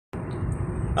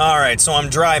Alright, so I'm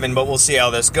driving, but we'll see how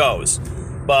this goes.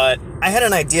 But I had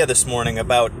an idea this morning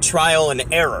about trial and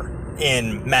error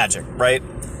in Magick, right?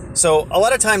 So a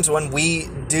lot of times when we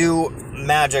do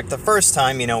Magick the first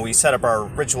time, we set up our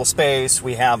ritual space,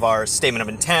 we have our statement of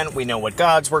intent, we know what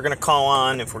gods we're going to call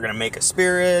on, if we're going to make a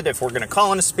spirit, if we're going to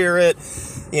call on a spirit,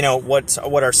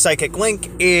 what our psychic link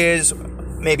is,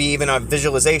 maybe even a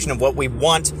visualization of what we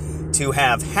want to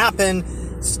have happen,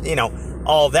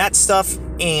 all that stuff,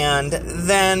 and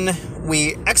then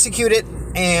we execute it,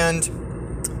 and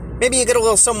maybe you get a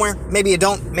little somewhere, maybe you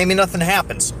don't, maybe nothing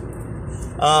happens.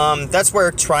 That's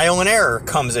where trial and error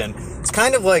comes in. It's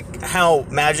kind of like how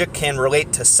magic can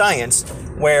relate to science,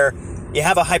 where you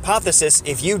have a hypothesis.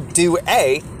 If you do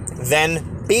A,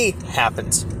 then B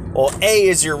happens. Well, A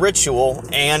is your ritual,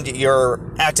 and you're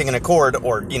acting in accord,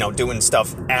 or, doing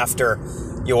stuff after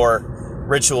your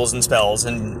rituals and spells,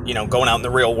 and, going out in the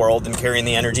real world and carrying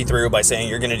the energy through by saying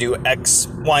you're going to do X,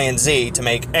 Y, and Z to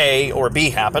make A or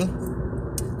B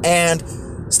happen. And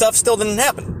stuff still didn't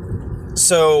happen.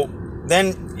 So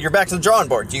then you're back to the drawing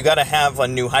board. You got to have a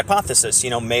new hypothesis.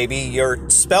 Maybe your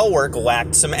spell work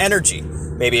lacked some energy.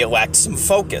 Maybe it lacked some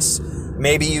focus.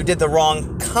 Maybe you did the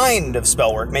wrong kind of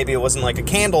spell work. Maybe it wasn't like a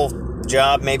candle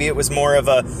job. Maybe it was more of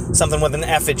something with an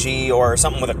effigy, or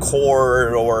something with a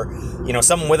cord, or,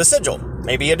 something with a sigil.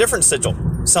 Maybe a different sigil.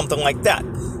 Something like that.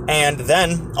 And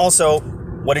then also,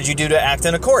 what did you do to act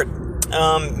in accord?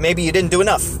 Maybe you didn't do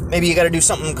enough. Maybe you got to do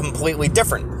something completely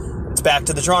different. It's back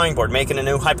to the drawing board, making a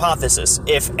new hypothesis.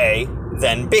 If A,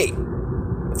 then B.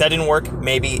 If that didn't work,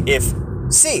 maybe if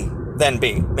C, then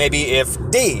B. Maybe if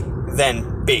D,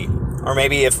 then B. Or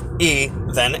maybe if E,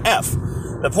 then F.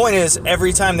 The point is,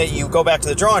 every time that you go back to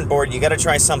the drawing board, you got to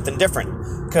try something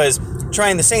different. Because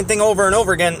trying the same thing over and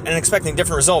over again and expecting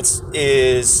different results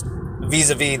is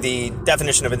vis-a-vis the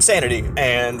definition of insanity,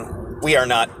 and we are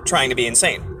not trying to be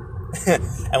insane.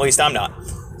 At least I'm not.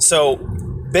 So,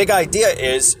 big idea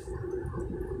is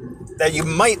that you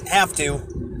might have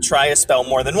to try a spell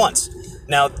more than once.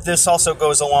 Now, this also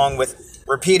goes along with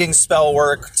repeating spell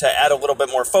work to add a little bit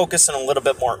more focus and a little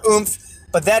bit more oomph,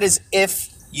 but that is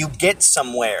if you get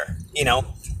somewhere.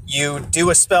 You do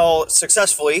a spell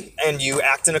successfully, and you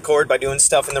act in accord by doing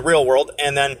stuff in the real world,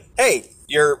 and then, hey,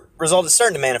 your result is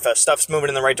starting to manifest. Stuff's moving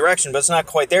in the right direction, but it's not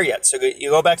quite there yet. So you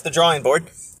go back to the drawing board,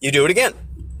 you do it again,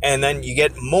 and then you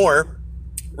get more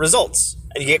results,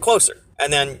 and you get closer.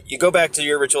 And then you go back to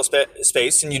your ritual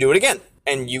space, and you do it again,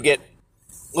 and you get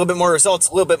a little bit more results,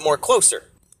 a little bit more closer,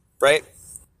 right?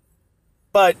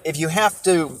 But if you have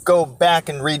to go back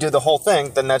and redo the whole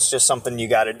thing, then that's just something you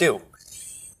got to do.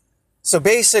 So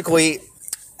basically,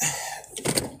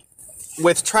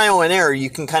 with trial and error,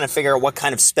 you can kind of figure out what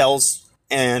kind of spells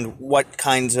and what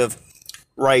kinds of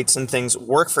rites and things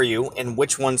work for you and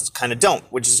which ones kind of don't,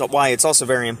 which is why it's also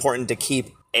very important to keep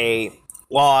a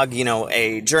log,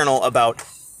 a journal about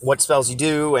what spells you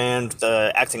do and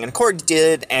the acting in accord you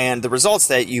did and the results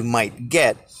that you might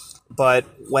get. But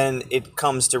when it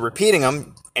comes to repeating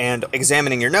them and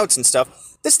examining your notes and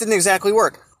stuff, this didn't exactly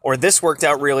work, or this worked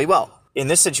out really well. In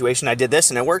this situation, I did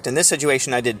this and it worked. In this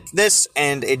situation, I did this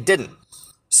and it didn't.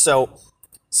 So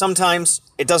sometimes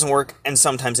it doesn't work and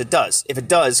sometimes it does. If it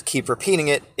does, keep repeating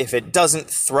it. If it doesn't,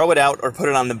 throw it out or put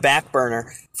it on the back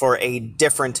burner for a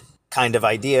different kind of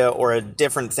idea or a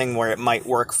different thing where it might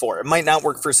work for. It might not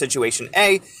work for situation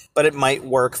A, but it might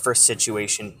work for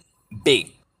situation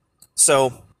B.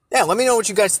 So yeah, let me know what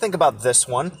you guys think about this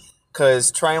one, because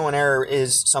trial and error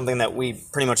is something that we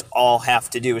pretty much all have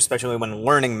to do, especially when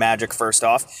learning magic first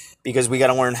off, because we got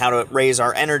to learn how to raise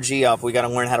our energy up, we got to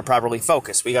learn how to properly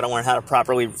focus, we got to learn how to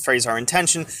properly phrase our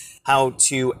intention, how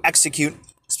to execute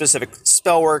specific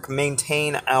spell work,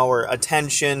 maintain our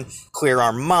attention, clear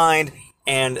our mind,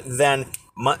 and then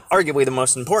arguably the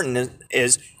most important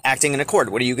is acting in accord.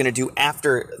 What are you going to do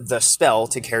after the spell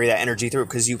to carry that energy through?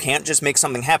 Because you can't just make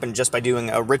something happen just by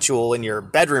doing a ritual in your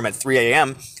bedroom at 3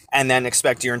 a.m. and then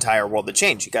expect your entire world to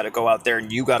change. You got to go out there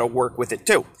and you got to work with it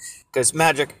too. Because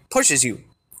magic pushes you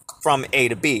from A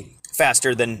to B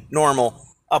faster than normal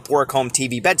up, work, home,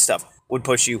 TV, bed stuff would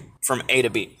push you from A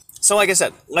to B. So like I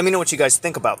said, let me know what you guys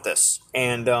think about this.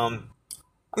 And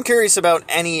I'm curious about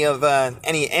any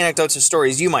anecdotes or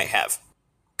stories you might have.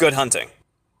 Good hunting.